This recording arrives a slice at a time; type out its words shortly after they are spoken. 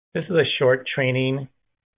This is a short training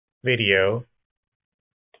video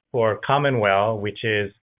for Commonwell, which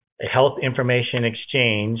is a health information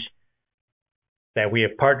exchange that we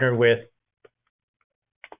have partnered with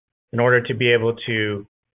in order to be able to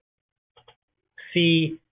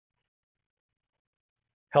see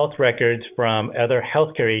health records from other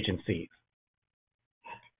healthcare agencies.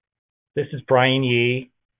 This is Brian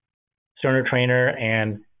Yee, Cerner trainer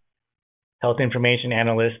and health information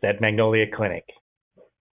analyst at Magnolia Clinic.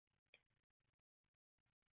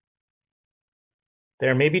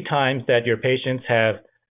 There may be times that your patients have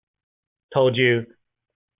told you,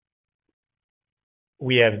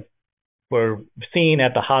 we're seen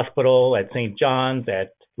at the hospital, at St. John's,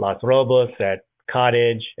 at Los Robles, at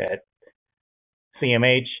Cottage, at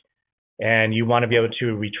CMH, and you want to be able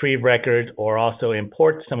to retrieve records or also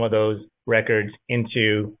import some of those records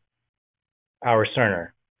into our Cerner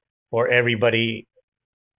for everybody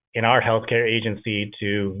in our healthcare agency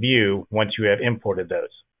to view once you have imported those.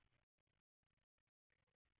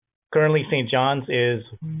 Currently, St. John's is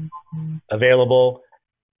available.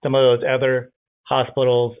 Some of those other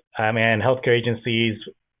hospitals and healthcare agencies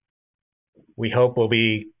we hope will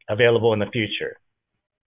be available in the future.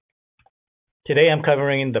 Today I'm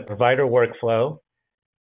covering the provider workflow.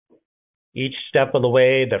 Each step of the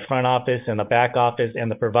way, the front office and the back office and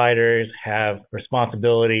the providers have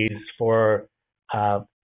responsibilities for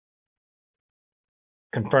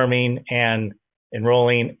confirming and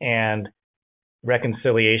enrolling and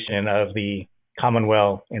reconciliation of the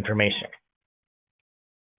Commonwell information.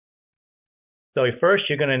 So first,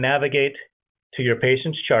 you're going to navigate to your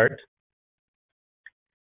patient's chart.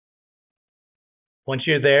 Once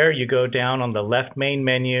you're there, you go down on the left main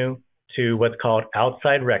menu to what's called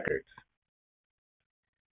Outside Records.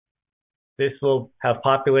 This will have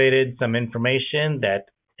populated some information that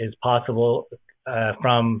is possible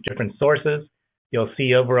from different sources. You'll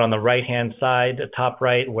see over on the right-hand side, the top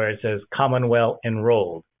right, where it says Commonwell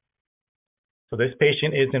Enrolled. So this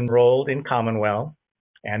patient is enrolled in Commonwell,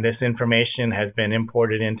 and this information has been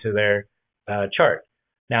imported into their chart.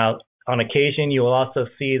 Now, on occasion, you will also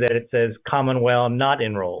see that it says Commonwell Not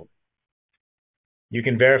Enrolled. You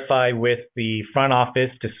can verify with the front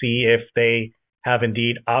office to see if they have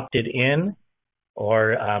indeed opted in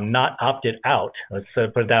or not opted out, let's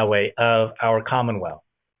put it that way, of our Commonwell.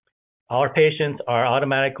 Our patients are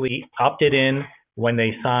automatically opted in when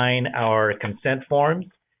they sign our consent forms.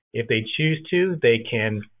 If they choose to, they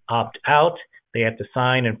can opt out. They have to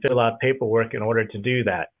sign and fill out paperwork in order to do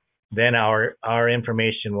that. Then our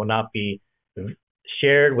information will not be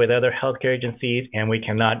shared with other healthcare agencies, and we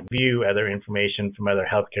cannot view other information from other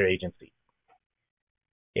healthcare agencies.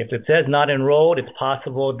 If it says not enrolled, it's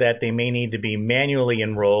possible that they may need to be manually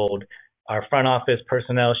enrolled. Our front office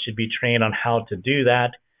personnel should be trained on how to do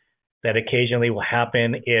that. That occasionally will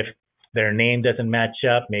happen if their name doesn't match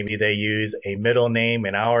up. Maybe they use a middle name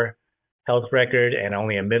in our health record and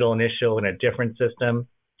only a middle initial in a different system.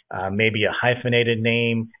 Maybe a hyphenated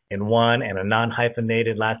name in one and a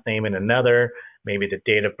non-hyphenated last name in another. Maybe the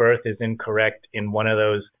date of birth is incorrect in one of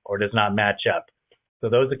those or does not match up. So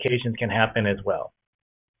those occasions can happen as well.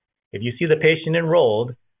 If you see the patient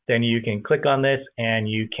enrolled, then you can click on this and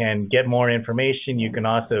you can get more information. You can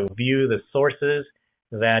also view the sources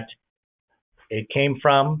that it came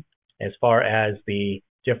from as far as the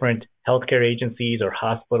different healthcare agencies or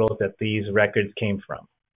hospitals that these records came from.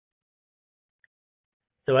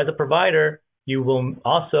 So as a provider, you will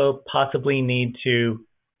also possibly need to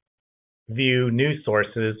view news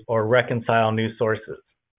sources or reconcile news sources.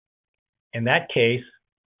 In that case,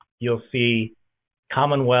 you'll see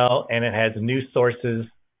Commonwell and it has news sources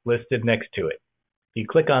listed next to it. If you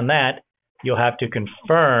click on that, you'll have to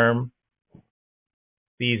confirm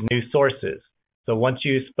these news sources. So once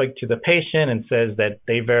you speak to the patient and says that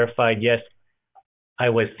they verified, yes, I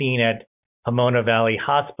was seen at Pomona Valley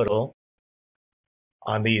Hospital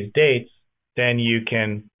on these dates, then you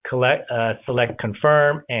can select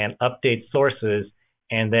confirm and update sources,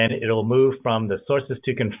 and then it'll move from the sources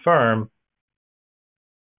to confirm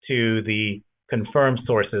to the confirmed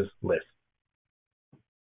sources list.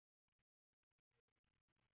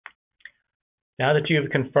 Now that you've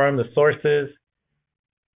confirmed the sources,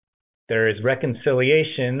 there is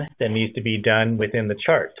reconciliation that needs to be done within the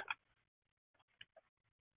chart.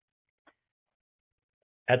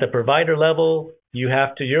 At the provider level,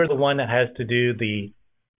 you're the one that has to do the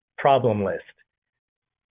problem list.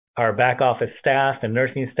 Our back office staff and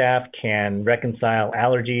nursing staff can reconcile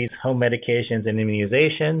allergies, home medications, and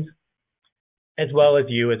immunizations, as well as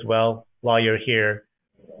you as well. While you're here,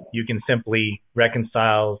 you can simply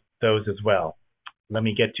reconcile those as well. Let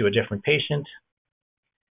me get to a different patient.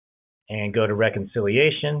 and go to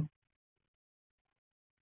Reconciliation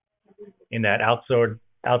in that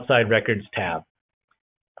Outside Records tab.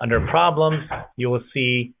 Under Problems, you will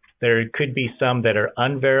see there could be some that are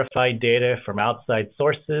unverified data from outside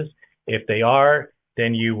sources. If they are,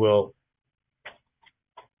 then you will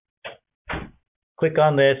click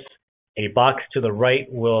on this. A box to the right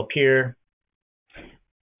will appear,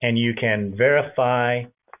 and you can verify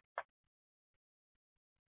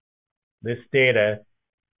this data.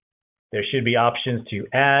 There should be options to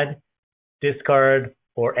add, discard,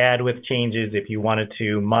 or add with changes if you wanted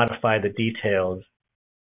to modify the details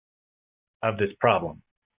of this problem.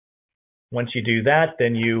 Once you do that,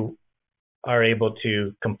 then you are able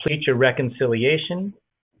to complete your reconciliation.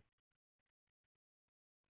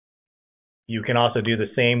 You can also do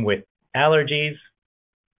the same with allergies.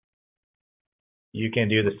 You can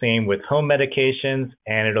do the same with home medications,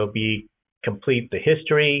 and it'll be complete the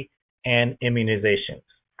history and immunizations.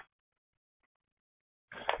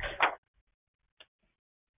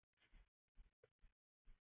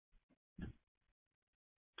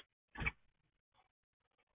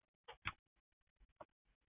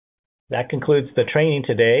 That concludes the training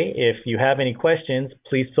today. If you have any questions,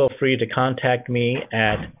 please feel free to contact me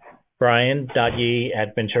at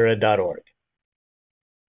brian.yee@ventura.org.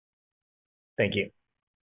 Thank you.